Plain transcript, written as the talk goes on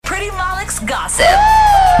Pretty Malik's gossip.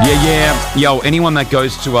 Yeah. Yo, anyone that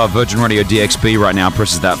goes to Virgin Radio DXB right now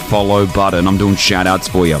presses that follow button. I'm doing shout-outs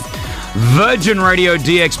for you. Virgin Radio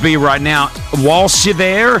DXB right now. Whilst you're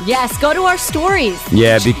there... Yes, go to our stories.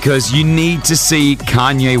 Yeah, because you need to see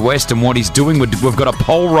Kanye West and what he's doing. We've got a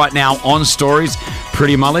poll right now on stories.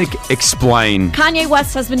 Pretty Malik, explain. Kanye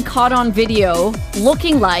West has been caught on video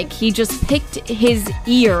looking like he just picked his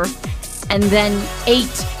ear and then ate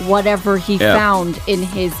whatever he found in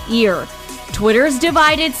his ear. Twitter's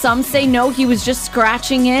divided. Some say no, he was just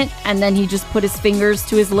scratching it and then he just put his fingers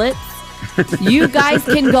to his lips. You guys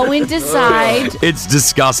can go and decide. It's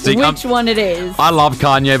disgusting. Which one it is. I love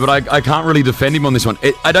Kanye, but I can't really defend him on this one.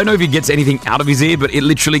 I don't know if he gets anything out of his ear, but it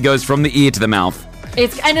literally goes from the ear to the mouth.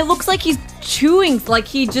 And it looks like he's chewing, like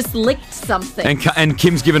he just licked something. And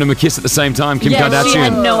Kim's giving him a kiss at the same time. Kim Kardashian. She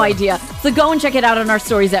had no idea. So go and check it out on our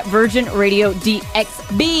stories at Virgin Radio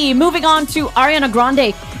DXB. Moving on to Ariana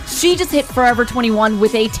Grande. She just hit Forever 21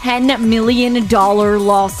 with a $10 million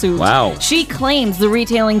lawsuit. Wow. She claims the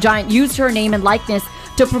retailing giant used her name and likeness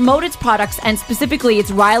to promote its products and specifically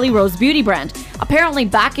its Riley Rose beauty brand. Apparently,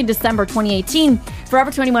 back in December 2018,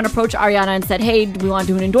 Forever 21 approached Ariana and said, hey, we want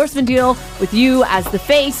to do an endorsement deal with you as the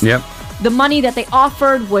face. Yep. The money that they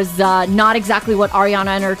offered was not exactly what Ariana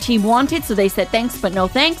and her team wanted, so they said thanks, but no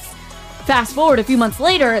thanks. Fast forward a few months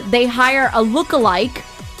later, they hire a lookalike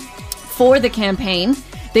for the campaign.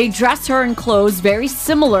 They dress her in clothes very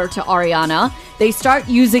similar to Ariana. They start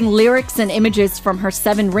using lyrics and images from her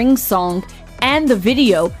Seven Rings song and the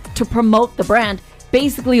video to promote the brand,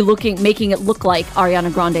 basically making it look like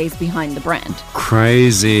Ariana Grande is behind the brand.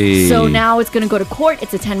 Crazy. So now it's going to go to court.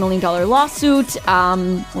 It's a $10 million lawsuit.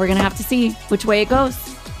 We're going to have to see which way it goes.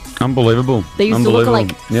 Unbelievable. They used to look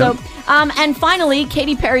alike. Yep. So, and finally,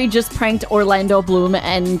 Katy Perry just pranked Orlando Bloom,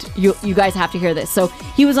 and you guys have to hear this. So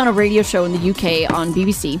he was on a radio show in the UK on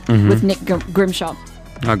BBC with Nick Grimshaw.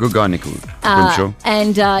 Good guy, Nick Grimshaw.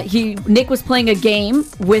 And Nick was playing a game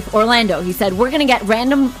with Orlando. He said, we're going to get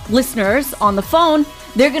random listeners on the phone.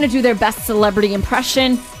 They're going to do their best celebrity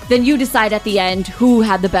impression. Then you decide at the end who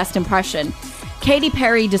had the best impression. Katy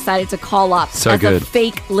Perry decided to call up a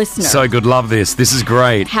fake listener. So good. Love this. This is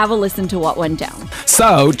great. Have a listen to what went down.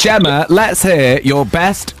 So, Gemma, let's hear your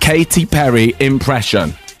best Katy Perry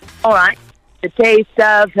impression. All right. The taste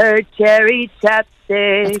of her cherry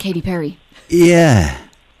chapstick. That's Katy Perry. Yeah.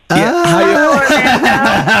 How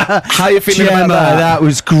you feeling Gemma, about that? that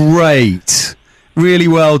was great. Really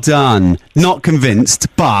well done. Not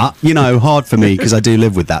convinced, but, hard for me because I do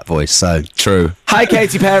live with that voice, so. True. Hi,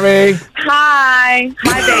 Katy Perry. Hi,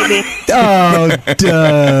 baby. Oh,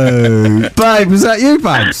 dope. Babe, was that you,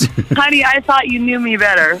 babes? Honey, I thought you knew me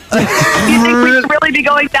better. You think we should really be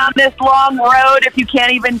going down this long road if you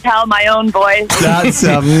can't even tell my own voice? That's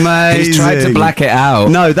amazing. He's tried to black it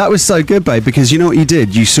out. No, that was so good, babe, because you know what you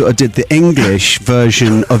did? You sort of did the English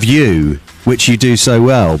version of you, which you do so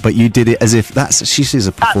well, but you did it as if she's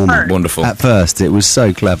a performer. Wonderful. At first, it was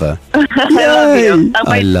so clever. I love you.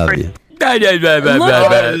 I love you. I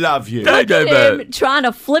love you. Look at him trying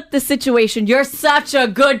to flip the situation. You're such a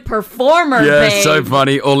good performer, babe. So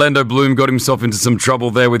funny. Orlando Bloom got himself into some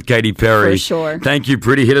trouble there with Katy Perry. For sure. Thank you,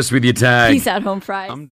 Pretty. Hit us with your tag. Peace out, home fries.